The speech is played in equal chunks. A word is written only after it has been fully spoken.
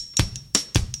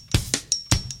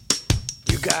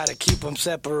gotta keep them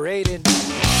separated.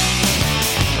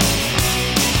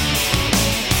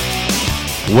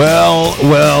 Well.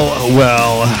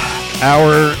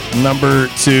 Hour number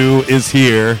 2 is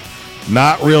here.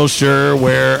 Not real sure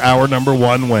where hour number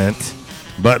 1 went,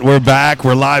 but we're back.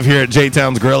 We're live here at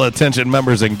J-Town's Grill. Attention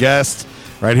members and guests,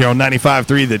 right here on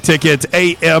 95.3 The Ticket,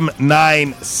 AM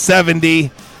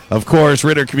 970. Of course,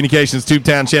 Ritter Communications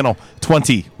Tubetown Channel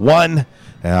 21.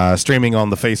 Streaming on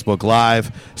the Facebook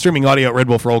Live, streaming audio at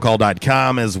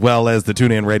redwolfrollcall.com, as well as the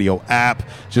TuneIn Radio app.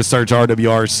 Just search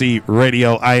RWRC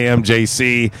Radio. I am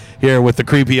JC here with the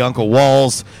creepy Uncle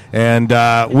Walls, and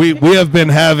we have been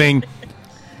having.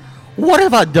 What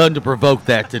have I done to provoke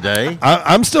that today?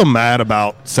 I'm still mad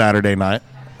about Saturday night.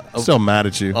 Still mad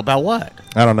at you. About what?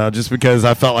 I don't know, just because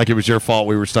I felt like it was your fault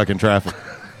we were stuck in traffic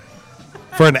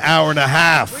for an hour and a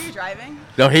half. Were you driving?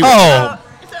 No, he was.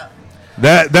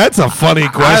 That's a funny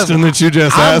question that you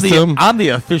just asked him. I'm the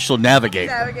official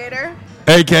navigator. Navigator?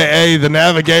 AKA the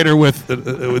navigator with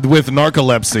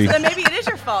narcolepsy. So then maybe it is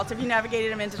your fault if you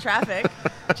navigated him into traffic.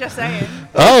 Just saying.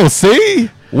 Oh,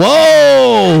 see?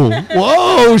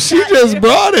 Whoa, she just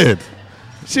brought it.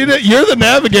 You're the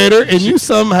navigator, and you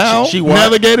somehow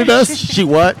navigated us. She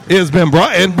what? It's been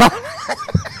brought in.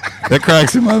 That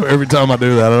cracks him up every time I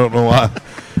do that. I don't know why,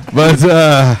 but.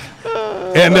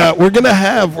 And we're gonna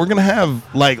have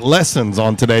like lessons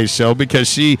on today's show because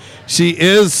she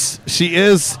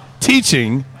is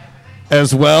teaching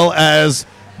as well as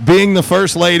being the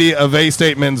first lady of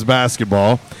A-State men's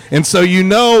basketball, and so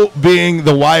being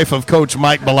the wife of Coach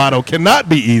Mike Balado cannot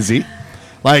be easy.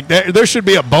 Like there should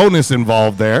be a bonus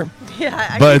involved there.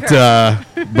 Yeah, but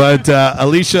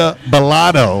Alicia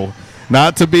Balado,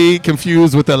 not to be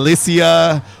confused with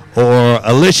Alicia or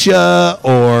Alicia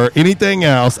or anything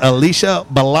else. Alicia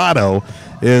Balado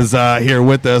is here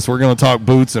with us. We're going to talk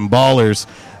boots and ballers.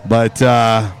 But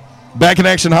back in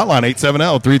action hotline,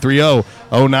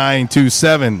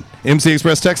 870-330-0927. MC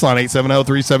Express text line,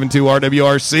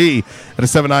 870-372-RWRC at a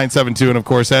 7972. And, of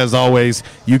course, as always,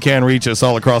 you can reach us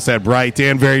all across that bright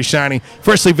and very shiny,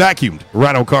 freshly vacuumed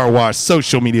Rhino Car Wash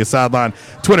social media sideline,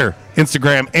 Twitter,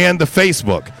 Instagram, and the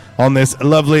Facebook on this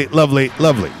lovely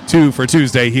 2 for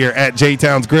Tuesday here at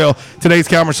J-Town's Grill. Today's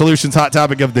Commerce Solutions hot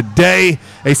topic of the day.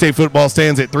 A-State football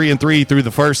stands at 3-3 through the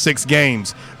first 6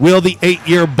 games. Will the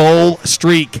 8-year bowl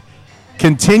streak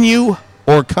continue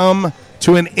or come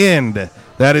to an end?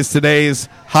 That is today's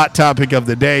hot topic of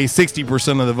the day.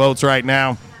 60% of the votes right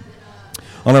now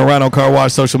on our Rhino Car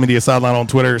Wash social media sideline on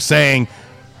Twitter saying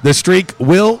the streak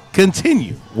will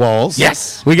continue, Walls.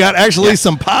 Yes. We got actually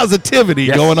some positivity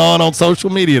going on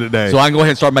social media today. So I can go ahead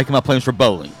and start making my plans for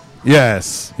bowling.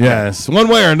 Yes. One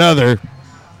way or another,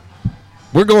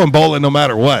 we're going bowling no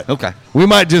matter what. Okay. We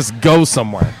might just go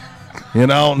somewhere,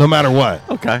 no matter what.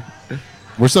 Okay.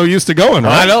 We're so used to going,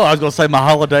 right? I know. I was going to say my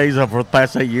holidays for the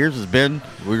past 8 years has been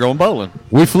we're going bowling.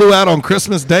 We flew out on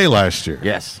Christmas Day last year.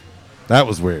 Yes. That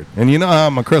was weird. And you know how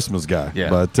I'm a Christmas guy.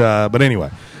 Yeah. But anyway,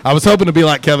 I was hoping to be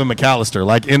like Kevin McAllister,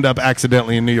 like end up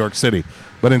accidentally in New York City.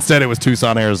 But instead it was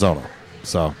Tucson, Arizona.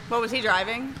 So. What was he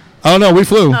driving? Oh, no, we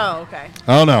flew. Oh, okay.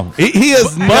 Oh, no. He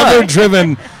has never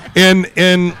driven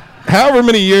in however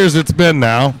many years it's been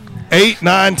now, 8,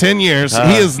 9, 10 years. He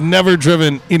has never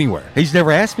driven anywhere. He's never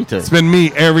asked me to. It's been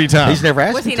me every time. He's never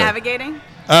asked Was me he to. navigating?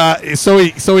 So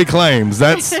he claims.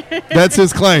 That's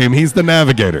his claim. He's the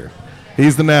navigator.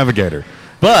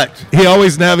 But he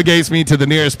always navigates me to the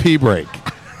nearest P break.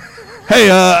 Hey,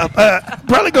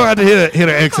 probably going to have to hit an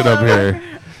exit up here.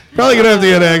 Probably going to have to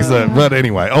hit an exit. But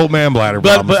anyway, old man bladder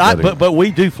problems. But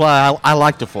we do fly. I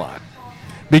like to fly.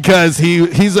 Because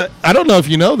he's a, I don't know if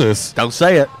you know this. Don't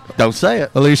say it,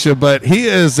 Alicia, but he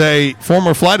is a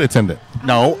former flight attendant.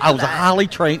 No, I was a highly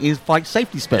trained in-flight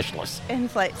safety specialist.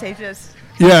 In-flight safety.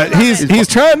 Yeah, he's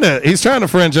trying to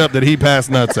fringe up that he passed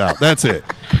nuts out. That's it.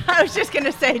 I was just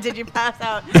gonna say, did you pass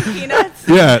out peanuts?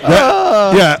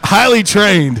 Yeah, highly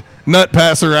trained nut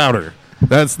passer outer.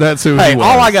 That's who he was.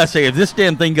 All I gotta say, if this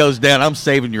damn thing goes down, I'm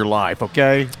saving your life.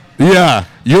 Okay? Yeah,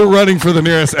 you're running for the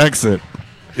nearest exit.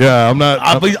 Yeah, I'm not.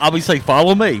 I'll be saying,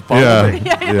 follow me.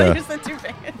 Yeah, just the 2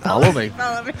 fingers. Follow me.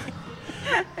 Follow me.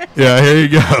 Yeah, here he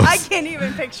goes. I can't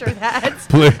even picture that.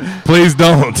 Please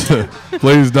don't.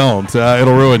 Please don't.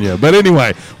 It'll ruin you. But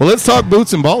anyway, well, let's talk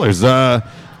boots and ballers.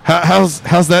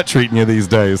 How's that treating you these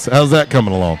days? How's that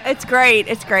coming along? It's great.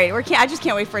 I just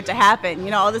can't wait for it to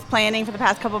happen. All this planning for the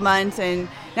past couple months, and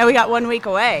now we got 1 week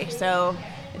away. So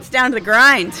it's down to the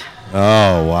grind.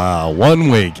 Oh, wow. 1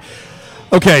 week.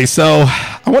 Okay, so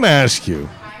I want to ask you,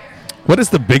 what is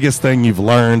the biggest thing you've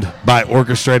learned by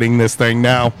orchestrating this thing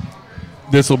now?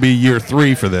 This will be year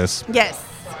 3 for this. Yes.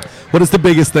 What is the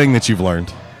biggest thing that you've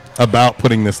learned? about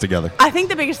putting this together? I think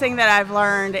the biggest thing that I've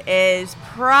learned is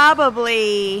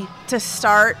probably to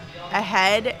start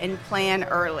ahead and plan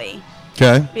early.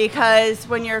 Okay. Because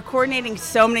when you're coordinating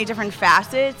so many different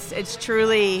facets, it's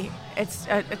truly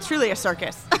a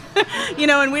circus.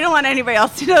 And we don't want anybody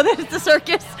else to know that it's a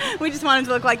circus. We just want it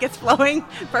to look like it's flowing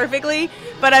perfectly.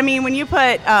 But I mean, when you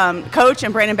put Coach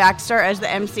and Brandon Baxter as the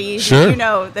MCs, sure. you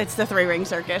know that's the 3-ring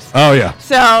circus. Oh yeah.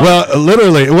 So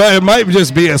literally, it might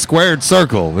just be a squared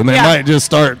circle, and they might just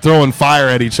start throwing fire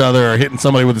at each other or hitting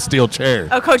somebody with a steel chair.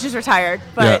 Oh, Coach is retired.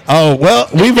 But Oh well,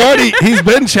 he's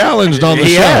been challenged on the show.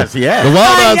 Yes. The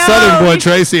Wild Out Southern boy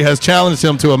Tracy has challenged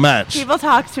him to a match. People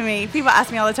talk to me. People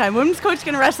ask me all the time, when's Coach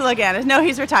going to wrestle again? No,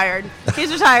 he's retired.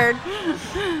 He's retired.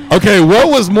 Okay, what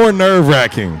was more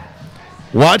nerve-wracking?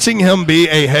 Watching him be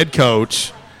a head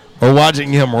coach or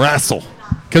watching him wrestle?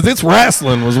 Because it's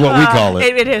wrestling was what we call it.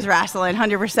 It is wrestling,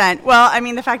 100%. Well, I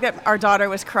mean, the fact that our daughter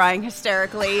was crying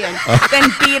hysterically and then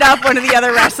beat up one of the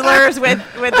other wrestlers with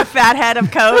the fat head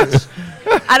of Coach,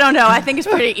 I don't know. I think it's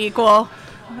pretty equal.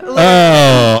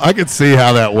 Oh, I could see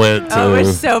how that went, too. Oh, it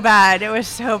was so bad. It was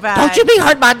so bad. Don't you be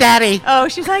hurt my daddy. Oh,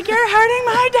 she's like, you're hurting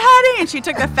my daddy. And she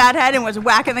took the fat head and was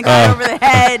whacking the guy over the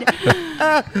head.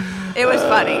 It was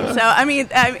funny. So, I mean,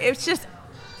 it's just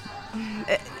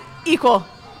equal.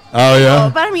 Oh,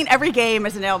 yeah? But, I mean, every game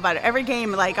is a nail biter. Every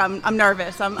game, like, I'm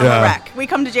nervous. I'm a wreck. We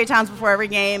come to J-Towns before every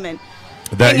game and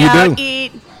hang out,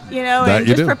 eat, and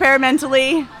just prepare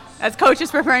mentally. As Coach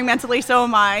is preparing mentally, so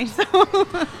am I.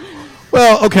 So.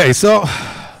 Well, okay, so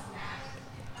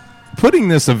putting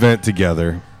this event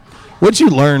together, what'd you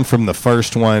learn from the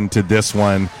first one to this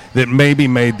one that maybe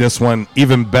made this one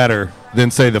even better than,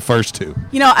 say, the first two?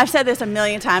 I've said this a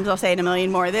million times. I'll say it a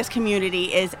million more. This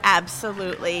community is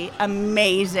absolutely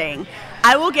amazing.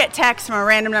 I will get texts from a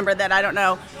random number that I don't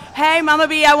know. Hey, Mama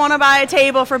B, I want to buy a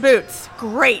table for Boots.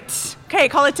 Great. Okay,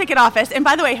 call a ticket office. And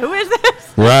by the way, who is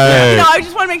this? Right. I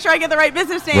just want to make sure I get the right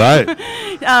business name. Right.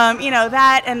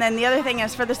 That. And then the other thing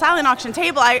is for the silent auction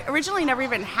table, I originally never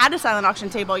even had a silent auction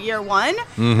table year one,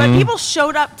 but people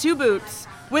showed up to Boots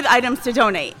with items to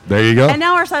donate. There you go. And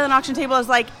now our silent auction table is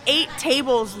like 8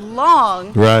 tables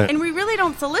long. Right. And we really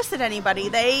don't solicit anybody.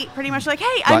 They pretty much like,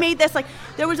 hey, I made this. Like,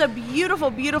 there was a beautiful,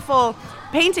 beautiful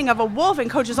painting of a wolf in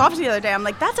Coach's office the other day. I'm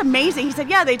like, that's amazing. He said,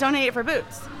 yeah, they donate it for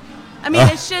Boots. I mean,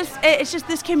 it's just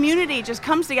this community just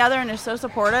comes together and is so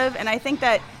supportive. And I think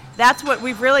that's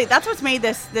what's made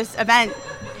this event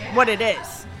what it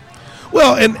is.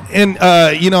 Well, and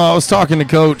I was talking to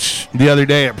Coach the other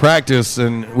day at practice,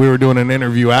 and we were doing an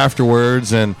interview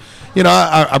afterwards, and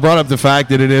I brought up the fact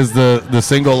that it is the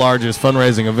single largest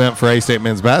fundraising event for A-State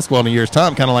men's basketball in a year's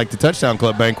time, kind of like the Touchdown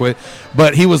Club banquet.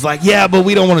 But he was like, yeah, but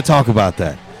we don't want to talk about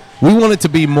that. We want it to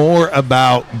be more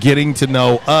about getting to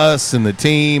know us and the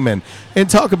team and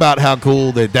talk about how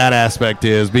cool that aspect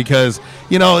is, because,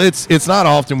 it's not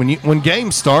often when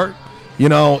games start,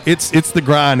 it's the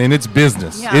grind and it's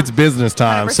business. Yeah. It's business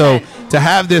time. 100%. So to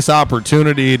have this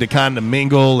opportunity to kind of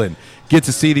mingle and get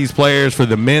to see these players for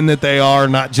the men that they are,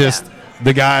 not just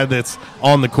the guy that's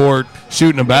on the court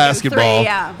shooting a basketball.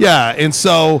 Yeah. And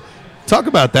so talk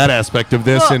about that aspect of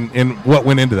this and what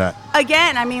went into that.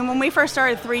 Again, I mean, when we first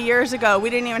started 3 years ago, we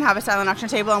didn't even have a silent auction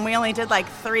table, and we only did like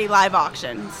 3 live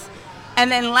auctions.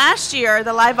 And then last year,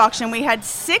 the live auction, we had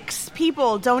 6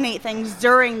 people donate things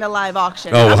during the live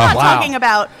auction. Oh, I'm not talking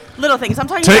about little things. I'm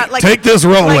talking about like take this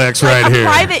Rolex right a here.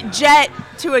 Private jet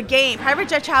to a game, private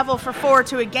jet travel for 4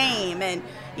 to a game, and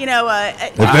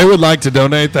if they would like to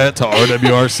donate that to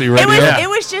RWRC Radio,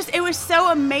 it was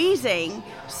so amazing.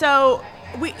 So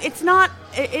it is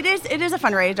a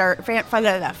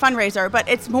fundraiser, but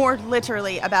it's more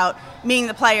literally about meeting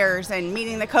the players and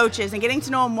meeting the coaches and getting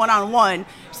to know them one-on-one,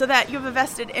 so that you have a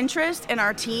vested interest in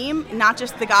our team, not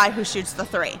just the guy who shoots the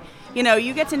 3.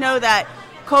 You get to know that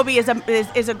Kobe is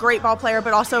a great ball player,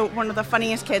 but also one of the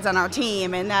funniest kids on our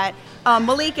team, and that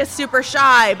Malik is super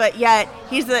shy, but yet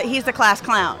he's the class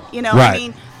clown. Right. I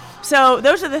mean, so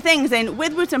those are the things. And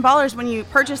with Boots and Ballers, when you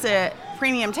purchase a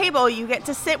premium table, you get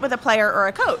to sit with a player or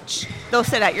a coach. They'll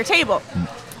sit at your table.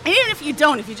 And even if you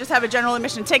just have a general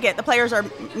admission ticket, the players are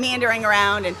meandering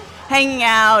around and hanging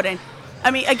out. And I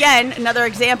mean, again, another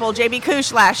example, JB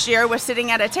Kush last year was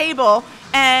sitting at a table,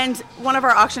 and one of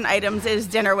our auction items is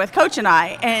dinner with Coach and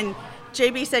I. And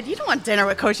JB said, you don't want dinner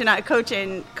with Coach and I, Coach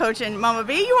and Mama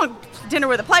B, you want dinner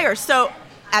with the players. So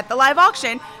at the live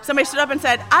auction, somebody stood up and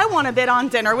said, I want to bid on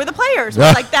dinner with the players.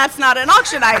 We're like, that's not an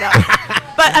auction item.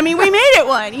 But, I mean, we made it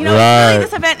one. Really,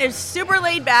 this event is super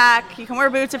laid back. You can wear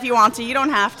boots if you want to. You don't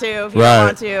have to if you don't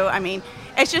want to. I mean,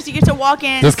 it's just you get to walk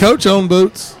in. Does Coach own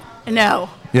boots? No.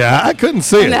 Yeah, I couldn't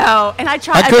see it. No, and I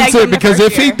tried. I couldn't see it because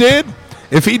if he did,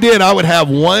 If he did, I would have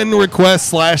one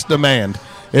request / demand.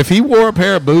 If he wore a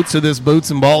pair of boots of this Boots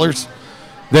and Ballers,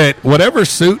 that whatever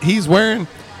suit he's wearing,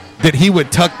 that he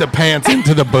would tuck the pants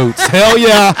into the boots. Hell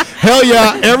yeah.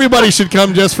 Everybody should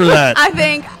come just for that. I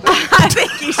think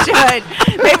he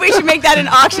should. Maybe we should make that an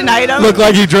auction item. Look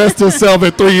like he dressed himself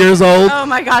at 3 years old. Oh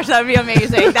my gosh, that would be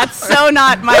amazing. That's so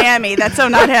not Miami. That's so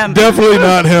not him. Definitely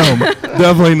not him.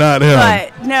 Definitely not him.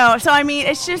 But no, so I mean,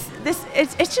 it's just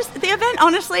the event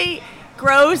honestly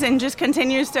grows and just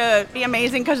continues to be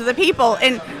amazing because of the people.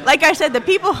 And like I said, the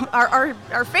people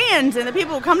are fans, and the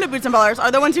people who come to Boots and Ballers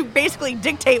are the ones who basically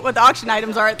dictate what the auction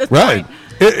items are at this right. point.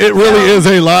 It really is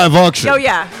a live auction. Oh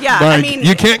yeah. Like, I mean,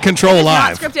 you can't control it's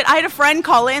live. Not scripted. I had a friend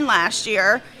call in last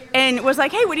year and was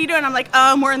like, "Hey, what are you doing?" I'm like,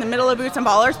 "We're in the middle of Boots and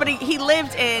Ballers," but he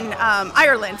lived in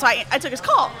Ireland, so I took his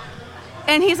call.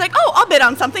 And he's like, "Oh, I'll bid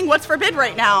on something. What's for bid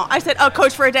right now?" I said, "Oh,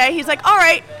 coach for a day." He's like, "All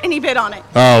right," and he bid on it.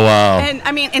 Oh wow! And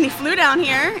I mean, and he flew down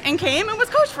here and came and was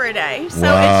coach for a day. So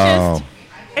wow.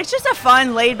 it's just a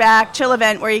fun, laid back, chill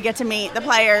event where you get to meet the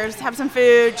players, have some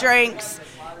food, drinks,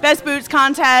 best boots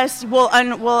contest. We'll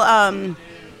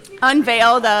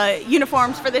unveil the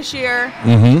uniforms for this year.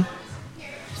 Mm-hmm.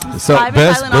 So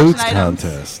best boots items.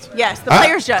 contest. Yes, the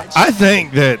players judge. I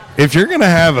think that if you're going to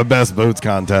have a best boots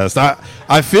contest,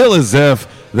 I feel as if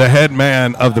the head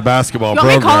man of the basketball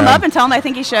program. You want me to call him up and tell him I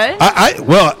think he should?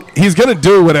 Well, he's going to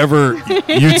do whatever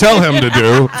you tell him to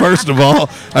do. First of all,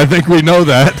 I think we know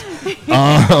that.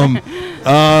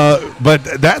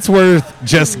 But that's worth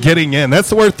just getting in.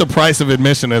 That's worth the price of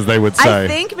admission, as they would say. I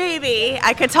think maybe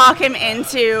I could talk him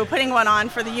into putting one on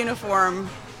for the uniform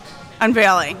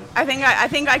unveiling. I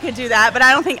think I could do that, but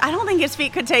I don't think his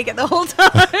feet could take it the whole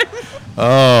time.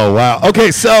 Oh wow.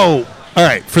 Okay, so all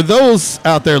right, for those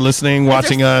out there listening,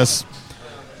 watching us,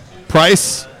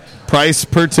 price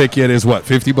per ticket is what?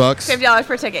 $50? $50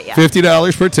 per ticket. Yeah.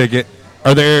 $50 per ticket.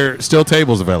 Are there still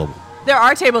tables available? There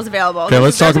are tables available. Okay,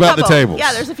 let's talk about the tables.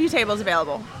 Yeah, there's a few tables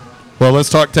available. Well,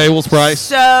 let's talk tables price.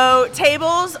 So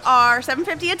tables are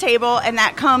 $7.50 a table, and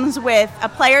that comes with a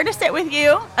player to sit with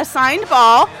you, a signed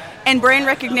ball, and brand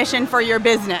recognition for your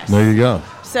business. There you go.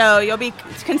 So you'll be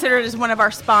considered as one of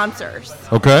our sponsors.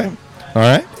 Okay. All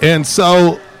right. And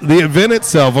so the event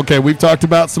itself, okay, we've talked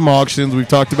about some auctions. We've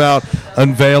talked about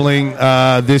unveiling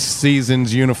this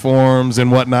season's uniforms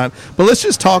and whatnot. But let's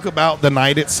just talk about the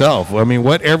night itself. I mean,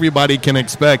 what everybody can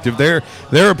expect. If there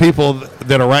are people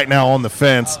that are right now on the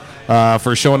fence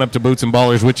for showing up to Boots and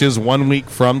Ballers, which is 1 week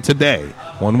from today.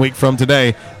 1 week from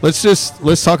today.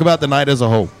 Let's talk about the night as a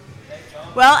whole.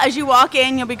 Well, as you walk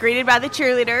in, you'll be greeted by the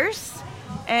cheerleaders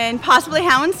and possibly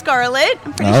Hal and Scarlett.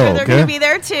 I'm pretty sure they're going to be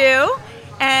there too.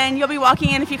 And you'll be walking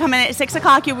in, if you come in at 6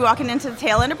 o'clock, you'll be walking into the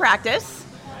tail end of practice.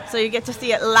 So you get to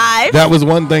see it live. That was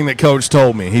one thing that Coach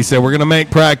told me. He said, we're going to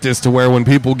make practice to where when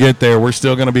people get there, we're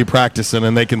still going to be practicing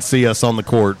and they can see us on the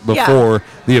court before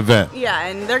the event. Yeah,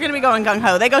 and they're going to be going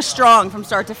gung-ho. They go strong from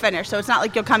start to finish. So it's not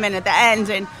like you'll come in at the end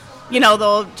and,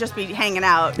 they'll just be hanging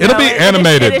out. It'll be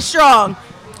animated. It is strong.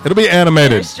 It'll be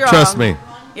animated. Trust me.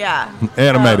 Yeah.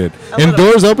 Animated. And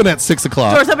doors open at 6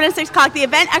 o'clock. Doors open at 6 o'clock. The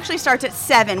event actually starts at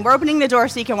 7. We're opening the door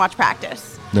so you can watch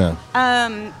practice. Yeah.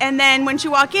 And then once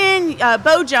you walk in,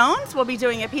 Bo Jones will be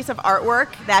doing a piece of artwork.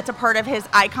 That's a part of his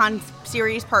Icon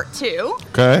Series Part 2.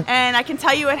 Okay. And I can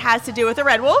tell you it has to do with the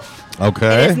Red Wolf.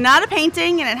 Okay. It is not a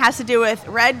painting, and it has to do with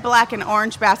red, black, and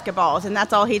orange basketballs, and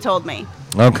that's all he told me.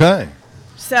 Okay.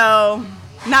 So,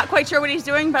 not quite sure what he's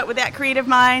doing, but with that creative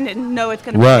mind, and know it's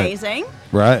going to be amazing.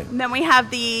 Right. And then we have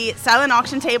the silent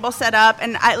auction table set up,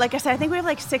 and like I said, I think we have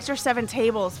like 6 or 7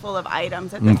 tables full of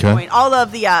items at this point. All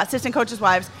of the assistant coaches'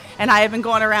 wives and I have been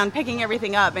going around picking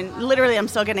everything up, and literally I'm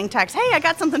still getting texts, "Hey, I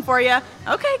got something for you."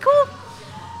 Okay, cool.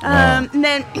 And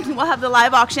then we'll have the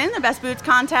live auction, the Best Boots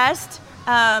contest.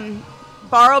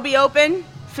 Bar will be open.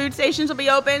 Food stations will be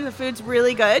open. The food's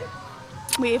really good.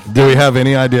 Do we have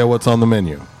any idea what's on the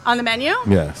menu? On the menu?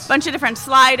 Yes. A bunch of different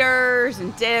sliders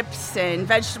and dips and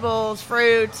vegetables,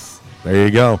 fruits. There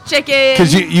you go. Chicken.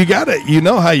 Because you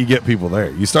know how you get people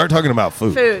there. You start talking about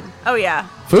food. Food. Oh, yeah.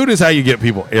 Food is how you get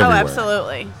people everywhere. Oh,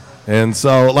 absolutely. And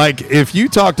so, like, if you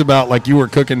talked about, like, you were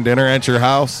cooking dinner at your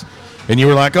house and you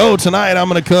were like, oh, tonight I'm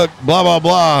going to cook blah, blah,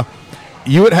 blah,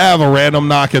 you would have a random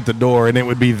knock at the door, and it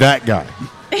would be that guy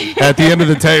at the end of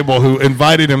the table who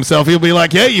invited himself. He'll be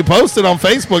like, "Hey, you posted on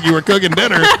Facebook you were cooking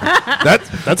dinner.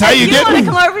 That's how you get me. If me. you want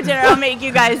to come over for dinner, I'll make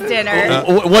you guys dinner."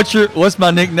 What's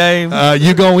my nickname?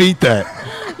 You gonna eat that?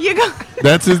 You go.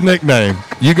 That's his nickname.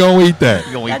 You gonna eat that?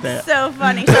 You gonna eat That's that? so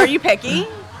funny. So are you picky?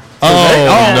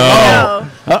 Oh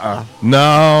Uh-uh.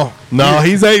 no.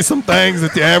 He's ate some things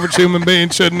that the average human being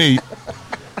shouldn't eat.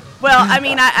 Well, I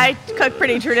mean, I cook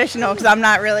pretty traditional because I'm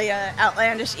not really an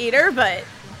outlandish eater, but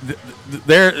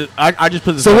I just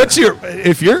put this. So what's your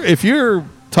if you're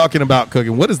talking about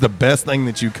cooking, what is the best thing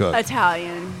that you cook?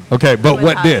 Italian. Okay, but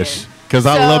what Italian. dish? Because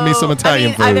I love me some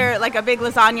Italian food. Either like a big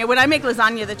lasagna. When I make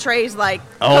lasagna, the tray's like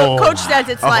Coach says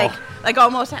it's like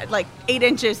almost like 8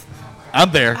 inches I'm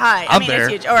there. high. I'm I mean, there.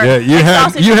 it's huge. Or Yeah, you like had-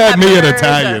 sausage you and had me at peppers,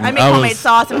 Italian. or I make I homemade was-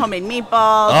 sauce and homemade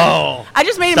meatballs. Oh, I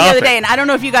just made them the stop other it. day, and I don't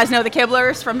know if you guys know the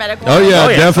Kibblers from Medical. Oh, yeah, Oh,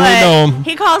 yeah. definitely But know 'em.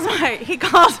 He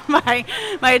calls my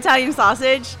Italian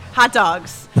sausage hot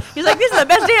dogs. He's like, these are the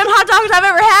best damn hot dogs I've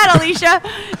ever had, Alicia.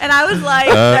 And I was like,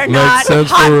 they're makes not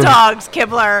sense hot for- dogs,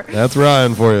 Kibler. That's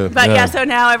Ryan for you. But yeah, so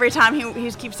now every time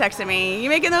he keeps texting me, you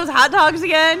making those hot dogs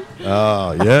again?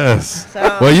 Oh, yes.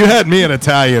 So- Well, you had me in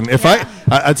Italian. If Yeah.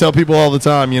 I tell people all the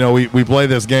time, you know, we play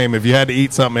this game. If you had to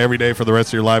eat something every day for the rest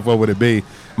of your life, what would it be?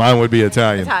 Mine would be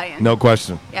Italian. Italian. No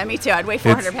question. Yeah, me too. I'd weigh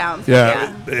 400 pounds.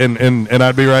 Yeah, and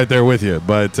I'd be right there with you.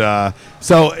 But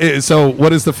so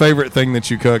what is the favorite thing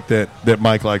that you cook that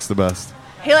Mike likes the best?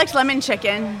 He likes lemon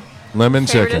chicken. Lemon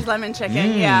Favorite chicken. is lemon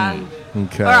chicken, yeah.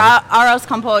 Okay. Or arroz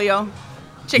con pollo.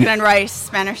 Chicken and rice,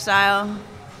 Spanish style.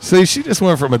 See, she just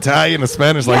went from Italian to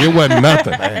Spanish like it wasn't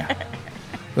nothing.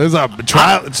 There's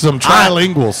some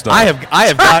trilingual stuff. I have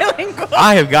Trilingual.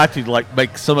 I have got to like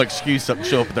make some excuse to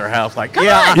show up at their house. Like, Come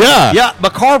yeah, on. Yeah. my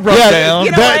car broke down.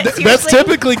 You know that's what? Seriously?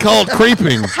 typically called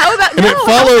creeping. How about And it no,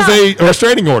 follows how about- a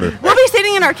restraining order. We'll be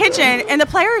sitting in our kitchen, and the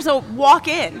players will walk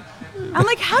in. I'm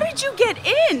like, how did you get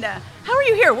in? How are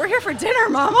you here? We're here for dinner,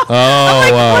 Mama. I'm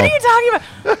like, wow. what are you talking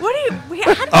about? What are you?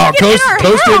 How did Oh, you get Coach, in our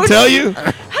Coach house? didn't tell you?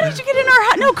 How did you get in our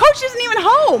house? No, Coach isn't even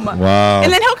home. Wow.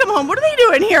 And then he'll come home. What are they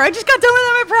doing here? I just got done with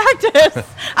them at practice.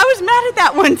 I was mad at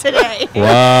that one today.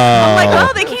 Wow. I'm like,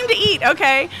 oh, they came to eat.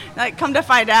 Okay. Like, come to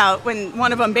find out, when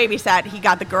one of them babysat, he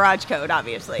got the garage code,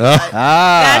 obviously. But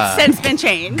that's since been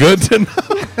changed. Good to know.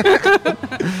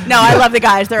 No, I love the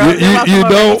guys. They're You- welcome you over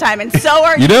don't- anytime, and so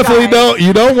are You definitely guys. don't.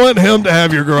 You don't want him to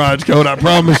have your garage code. I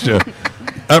promise you.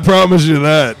 I promise you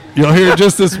that. You'll hear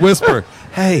just this whisper.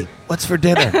 Hey, what's for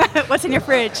dinner? What's in your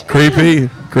fridge? Creepy.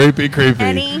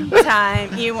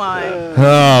 Anytime you want.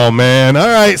 Oh man! All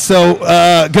right, so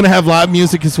gonna have live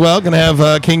music as well. Gonna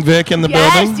have King Vic in the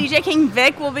Yes, building. DJ King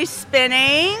Vic will be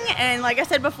spinning, and like I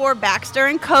said before, Baxter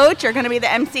and Coach are going to be the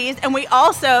MCs, and we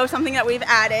also, something that we've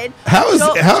added. How is-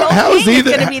 Joel how is King he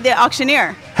going the- to be the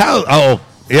auctioneer? How? Oh,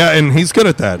 yeah, and he's good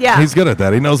at that. Yeah. He's good at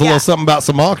that. He knows a Yeah. little something about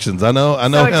some auctions. I know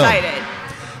So him. excited.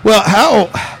 Well, how?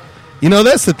 You know,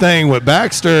 that's the thing with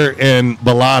Baxter and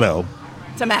Balado.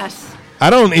 It's a mess. I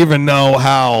don't even know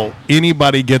how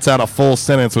anybody gets out a full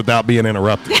sentence without being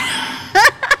interrupted.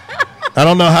 I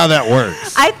don't know how that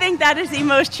works. I think that is the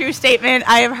most true statement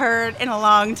I have heard in a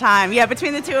long time. Yeah,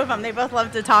 between the two of them, they both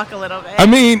love to talk a little bit. I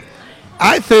mean,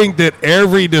 I think that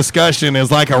every discussion is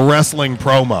like a wrestling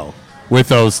promo with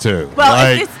those two. well,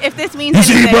 like, if this means you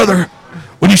see, anything, brother,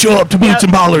 when you show up to Boots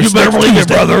and Ballers, You better believe it,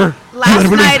 brother. last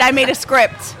night I made a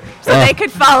script so they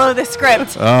could follow the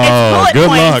script. Oh, It's bullet good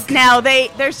points. luck. Now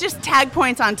there's just tag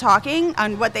points on talking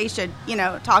on what they should,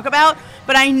 talk about,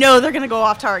 but I know they're going to go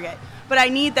off target. But I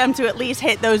need them to at least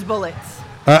hit those bullets.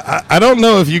 I don't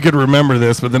know if you could remember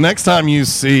this, but the next time you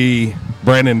see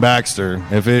Brandon Baxter,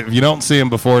 if you don't see him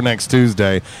before next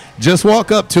Tuesday, just walk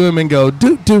up to him and go,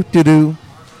 do, do, do, do.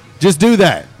 Just do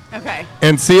that Okay.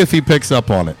 and see if he picks up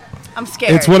on it. I'm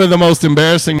scared. It's one of the most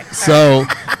embarrassing. So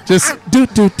just do,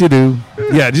 do, do, do.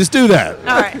 Yeah, just do that.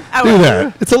 All right. I Do will.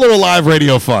 that. It's a little live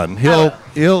radio fun.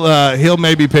 He'll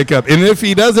maybe pick up. And if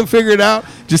he doesn't figure it out,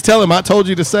 just tell him I told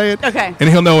you to say it. Okay. And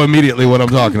he'll know immediately what I'm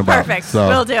talking about. Perfect. So.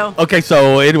 Will do. Okay,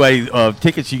 so anyway,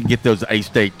 tickets, you can get those at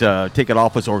A-State ticket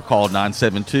office or call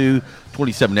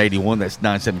 972-2781. That's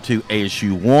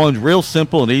 972-ASU-1. Real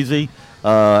simple and easy.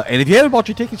 And if you haven't bought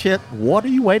your tickets yet, what are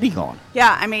you waiting on?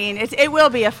 Yeah, I mean, it will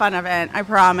be a fun event, I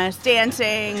promise.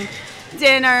 Dancing,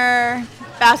 dinner,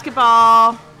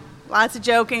 basketball, lots of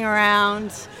joking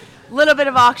around, a little bit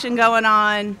of auction going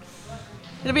on.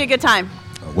 It'll be a good time.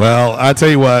 Well, I tell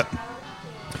you what.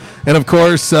 And of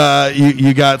course,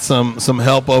 you got some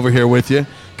help over here with you.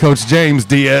 Coach James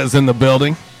Diaz in the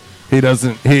building. He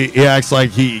doesn't. He acts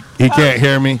like he can't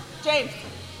hear me. James.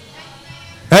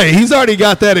 Hey, he's already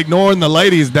got that ignoring the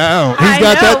ladies down. He's I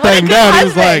got know, that what a thing good down.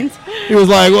 husband. He was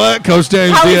like, what? Coach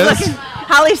James Diaz,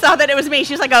 Holly thought that it was me.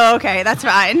 She's like, oh, okay, that's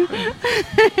fine.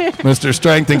 Mr.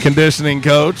 Strength and Conditioning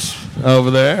Coach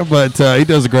over there. But he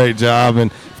does a great job.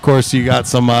 And of course, you got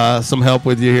some help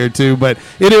with you here too. But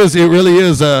it really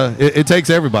is. It takes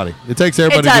everybody. It takes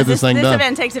everybody to get this thing this done.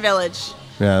 event takes a village.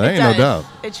 Yeah, there It ain't no does. doubt.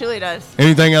 It truly does.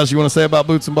 Anything else you want to say about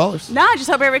Boots and Ballers? No, I just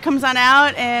hope everybody comes on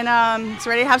out and is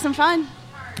ready to have some fun.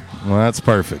 Well, that's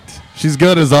perfect. She's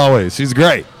good as always. She's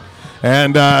great.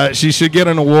 And she should get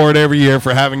an award every year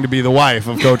for having to be the wife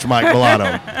of Coach Mike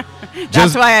Balado.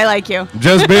 That's why I like you.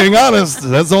 Just being honest,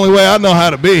 that's the only way I know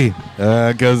how to be.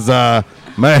 Because,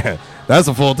 man, that's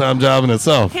a full-time job in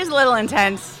itself. He's a little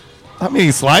intense. I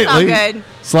mean, slightly. It's all good.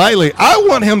 Slightly. I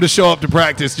want him to show up to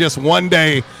practice just one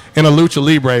day in a lucha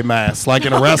libre mask, like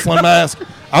in a wrestling mask.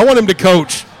 I want him to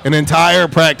coach an entire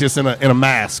practice in a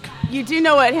mask. You do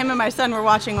know what him and my son were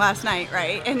watching last night,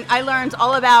 right? And I learned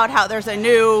all about how there's a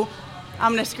new,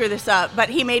 I'm going to screw this up, but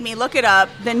he made me look it up,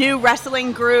 the new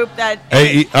wrestling group that...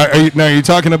 Are you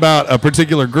talking about a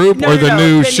particular group no, the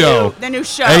new show? The new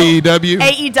show. AEW?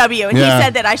 AEW. And he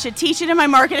said that I should teach it in my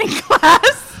marketing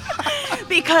class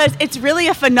because it's really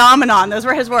a phenomenon. Those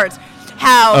were his words.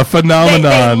 How a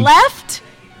phenomenon. They left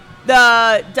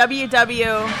the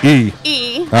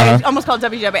WWE. I almost called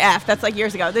WWF. That's like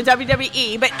years ago. The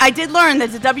WWE. But I did learn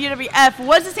that the WWF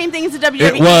was the same thing as the WWE.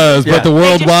 It was, but the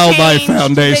World Wildlife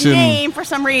Foundation. The name for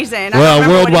some reason. Well,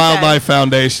 World Wildlife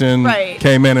Foundation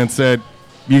came in and said,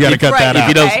 you got to cut that out. If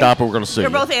you don't stop it, we're going to sue you.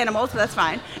 They're both animals, so that's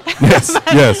fine. Yes,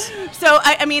 yes. So,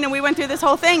 I mean, and we went through this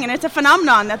whole thing, and it's a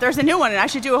phenomenon that there's a new one, and I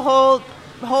should do a whole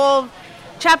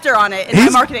chapter on it in my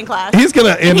marketing class. He's going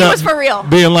to end up for real.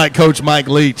 being like Coach Mike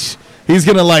Leach. He's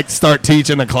going to start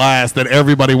teaching a class that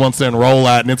everybody wants to enroll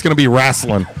at, and it's going to be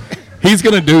wrestling. He's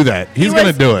going to do that. He's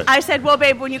going to do it. I said, well,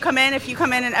 babe, when you come in, if you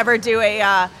come in and ever do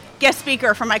a guest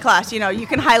speaker for my class, you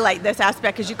can highlight this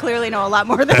aspect because you clearly know a lot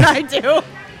more than I do.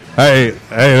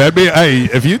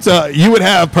 If you would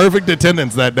have perfect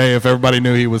attendance that day if everybody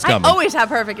knew he was coming. I always have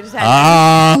perfect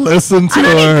attendance. Listen to I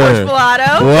don't her. need Coach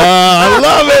Balado. Wow, I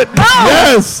love it.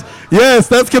 Yes,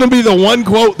 that's going to be the one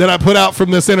quote that I put out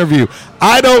from this interview.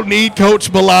 I don't need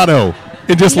Coach Balado.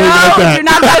 And just leave it at that. Do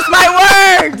not twist my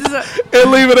words.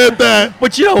 And leave it at that.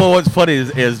 But what's funny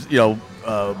is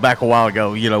back a while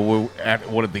ago, we're at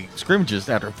one of the scrimmages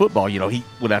after football, he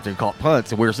went out there and caught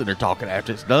punts, and we were sitting there talking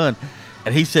after it's done.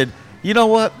 And he said, you know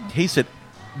what? He said,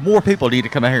 more people need to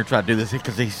come out here and try to do this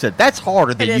because he said, that's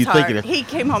harder than you think it is. He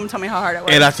came home and told me how hard it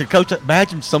was. And I said, Coach,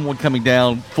 imagine someone coming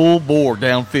down full bore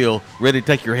downfield, ready to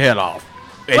take your head off.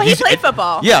 Well, he played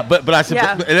football. Yeah, but I said,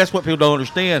 and that's what people don't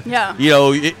understand. Yeah.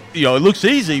 It looks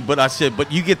easy, but I said,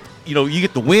 but you get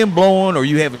the wind blowing or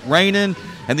you have it raining,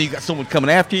 and then you got someone coming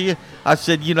after you. I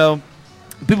said,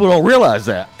 people don't realize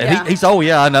that. And he said, oh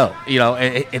yeah, I know.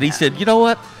 And he said, you know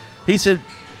what? He said,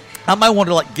 I might want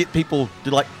to get people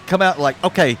to come out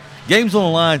okay, game's on the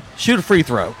line, shoot a free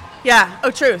throw. Yeah.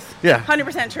 Oh, truth. Yeah.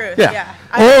 100% truth. Yeah.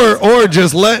 Or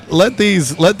just let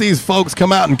these folks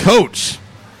come out and coach.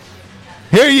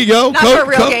 Here you go. Not for a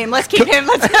real game. Let's have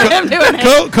him doing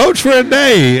it. Coach for a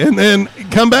day, and then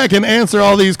come back and answer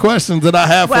all these questions that I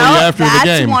have for you after the game.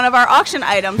 That's one of our auction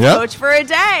items, Coach for a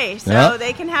day. So Yep.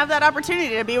 they can have that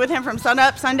opportunity to be with him from sun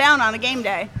up, sundown on a game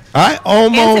day. I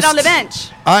And sit on the bench.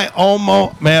 I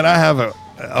have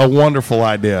a wonderful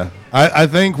idea. I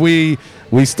think we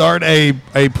start a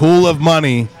pool of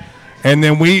money, and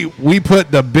then we put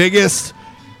the biggest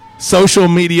social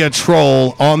media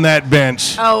troll on that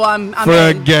bench I'm for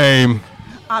a game.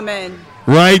 I'm in.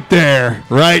 Right there,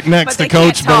 right next to But they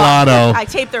Coach can't talk. Balado. I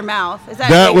tape their mouth. Is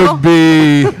that illegal?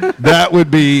 That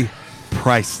would be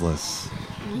priceless.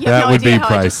 You have That no would idea be how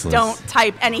priceless. I just don't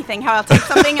type anything. How I'll type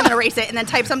something and then erase it, and then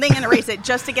type something and erase it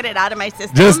just to get it out of my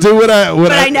system. Just do what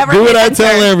I never do what hit I enter.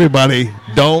 tell everybody.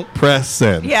 Don't press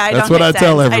send. Yeah, I That's don't what I hit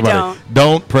tell send. I everybody.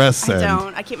 don't. Press send. I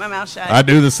don't. I keep my mouth shut. I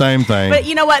do the same thing. But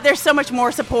you know what? There's so much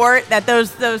more support that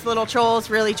those little trolls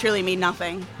really truly mean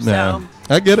nothing. Yeah, So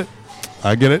I get it.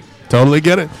 Totally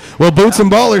get it. Well, Boots and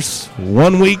Ballers,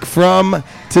 1 week from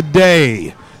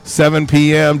today, 7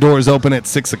 p.m. Doors open at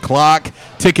 6 o'clock.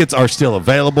 Tickets are still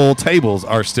available. Tables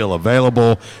are still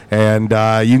available. And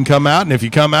you can come out. And if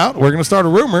you come out, we're going to start a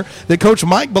rumor that Coach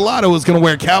Mike Balado is going to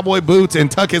wear cowboy boots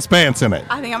and tuck his pants in it.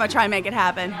 I think I'm going to try and make it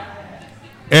happen.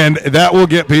 And that will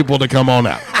get people to come on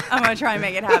out. I'm going to try and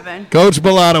make it happen. Coach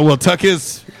Balado will tuck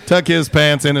his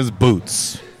pants in his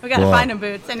boots. We got to Well, find them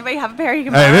boots. Anybody have a pair you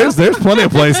can borrow? Hey, there's plenty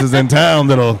of places in town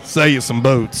that'll sell you some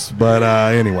boots. But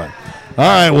anyway. All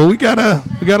right, well, we gotta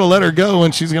let her go,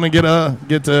 and she's gonna get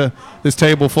to this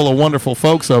table full of wonderful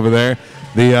folks over there.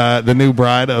 The new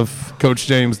bride of Coach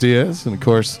James Diaz, and of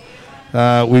course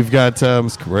we've got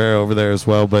Ms. Carrera over there as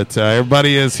well. But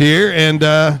everybody is here and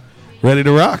ready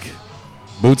to rock.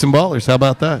 Boots and Ballers, how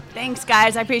about that? Thanks,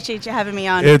 guys. I appreciate you having me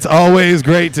on. It's always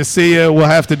great to see you. We'll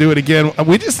have to do it again.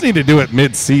 We just need to do it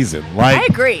mid-season. I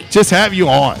agree. Just have you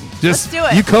on. Let's do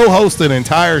it. You co-host an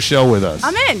entire show with us.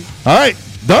 I'm in. All right,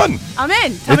 done. I'm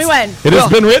in. Tell me when. It has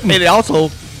been written. And it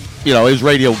also, is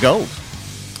radio gold.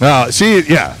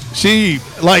 She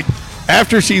like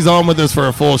after she's on with us for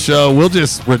a full show, we'll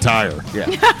just retire. Yeah.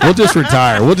 We'll just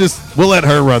retire. We'll let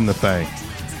her run the thing.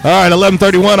 All right,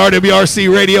 11:31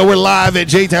 RWRC Radio. We're live at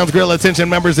J-Town's Grill. Attention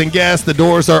members and guests, the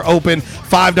doors are open.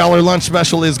 $5 lunch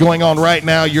special is going on right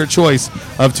now. Your choice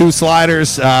of 2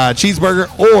 sliders, cheeseburger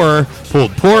or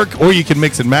pulled pork, or you can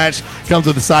mix and match. Comes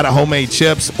with a side of homemade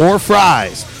chips or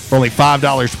fries for only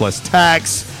 $5 plus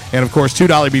tax. And, of course,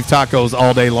 $2 beef tacos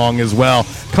all day long as well.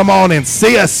 Come on and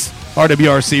see us.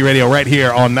 RWRC Radio right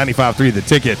here on 95.3 The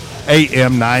Ticket,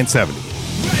 AM 970.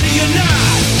 Ready or not.